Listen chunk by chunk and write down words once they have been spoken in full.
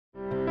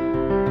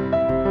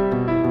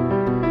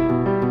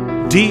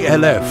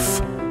DLF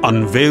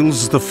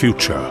unveils the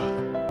future.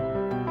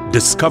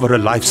 Discover a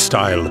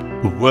lifestyle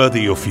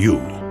worthy of you.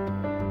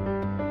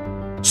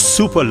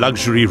 Super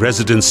luxury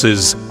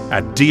residences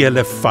at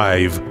DLF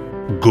 5,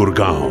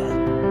 Gurgaon.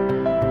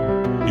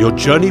 Your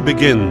journey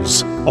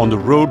begins on the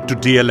road to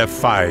DLF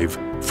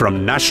 5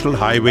 from National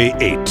Highway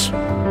 8.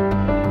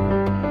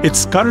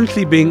 It's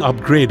currently being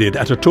upgraded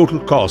at a total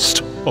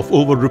cost of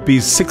over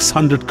Rs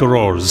 600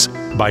 crores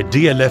by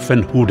DLF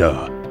and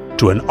Huda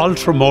to an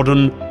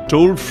ultra-modern,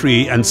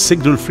 toll-free and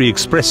signal-free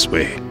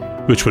expressway,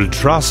 which will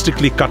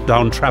drastically cut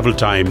down travel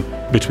time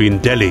between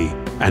Delhi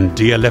and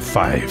DLF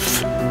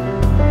 5.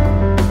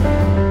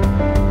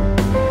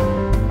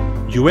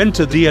 You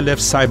enter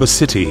DLF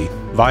CYBERCITY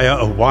via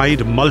a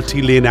wide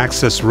multi-lane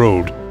access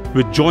road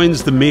which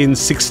joins the main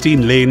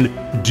 16-lane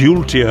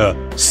dual-tier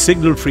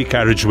signal-free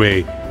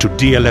carriageway to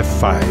DLF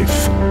 5.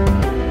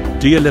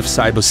 DLF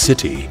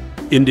CYBERCITY,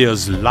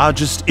 India's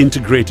largest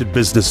integrated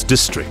business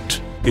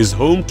district, is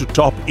home to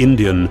top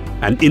Indian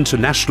and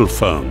international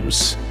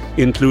firms,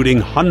 including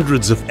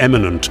hundreds of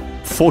eminent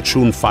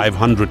Fortune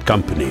 500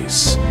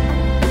 companies.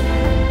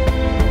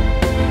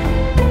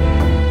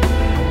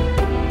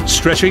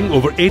 Stretching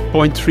over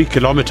 8.3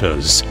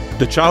 kilometers,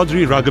 the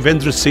Chaudhry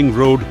Raghavendra Singh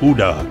Road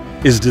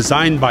Huda is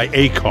designed by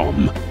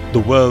AECOM, the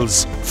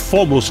world's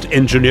foremost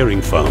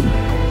engineering firm.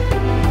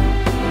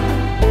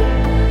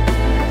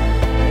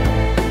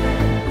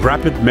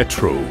 Rapid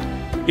Metro,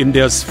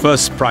 India's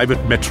first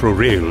private metro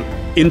rail,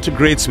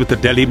 integrates with the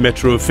Delhi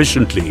Metro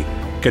efficiently,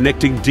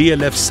 connecting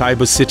DLF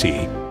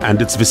CYBERCITY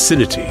and its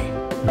vicinity.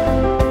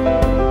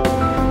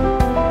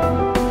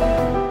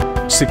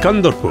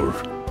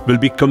 Sikandarpur will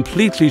be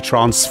completely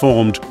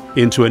transformed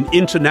into an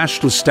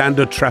international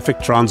standard traffic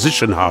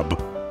transition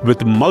hub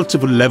with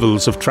multiple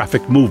levels of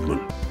traffic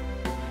movement.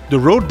 The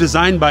road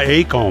designed by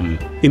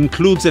AECOM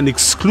includes an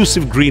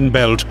exclusive green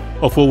belt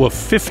of over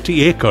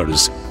 50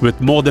 acres with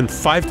more than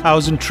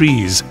 5,000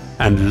 trees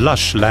and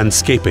lush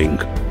landscaping.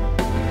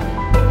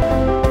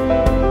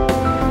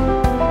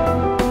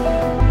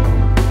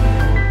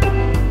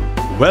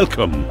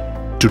 Welcome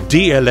to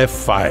DLF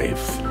 5.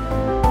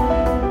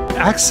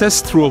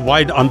 Accessed through a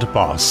wide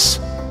underpass,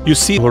 you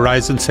see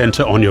Horizon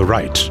Center on your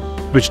right,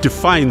 which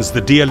defines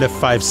the DLF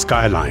 5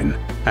 skyline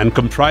and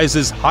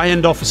comprises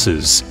high-end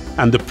offices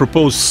and the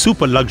proposed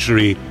super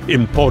luxury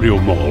Emporio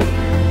Mall.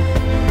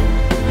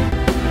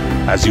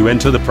 As you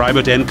enter the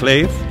private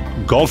enclave,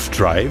 Golf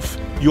Drive,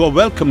 you are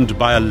welcomed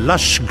by a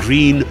lush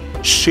green,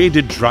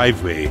 shaded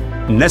driveway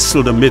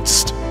nestled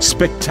amidst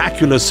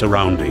spectacular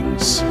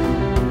surroundings.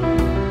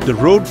 The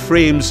road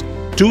frames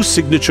two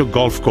signature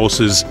golf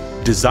courses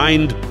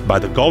designed by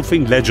the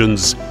golfing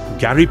legends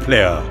Gary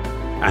Player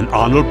and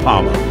Arnold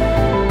Palmer.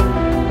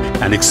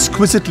 An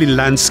exquisitely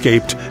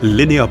landscaped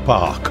linear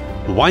park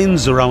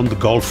winds around the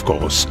golf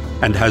course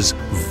and has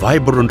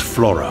vibrant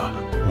flora,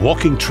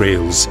 walking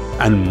trails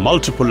and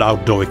multiple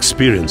outdoor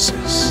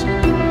experiences.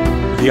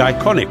 The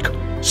iconic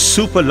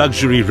super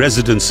luxury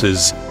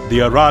residences, the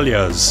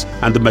Aralias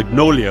and the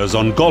Magnolias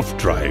on Golf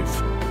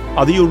Drive,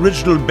 are the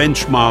original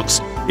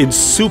benchmarks in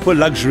super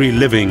luxury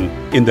living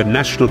in the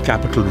National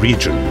Capital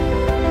Region.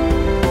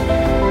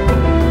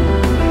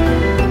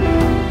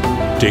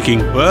 Taking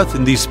birth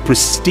in these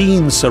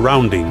pristine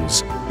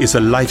surroundings is a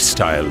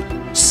lifestyle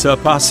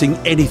surpassing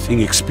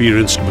anything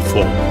experienced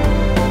before.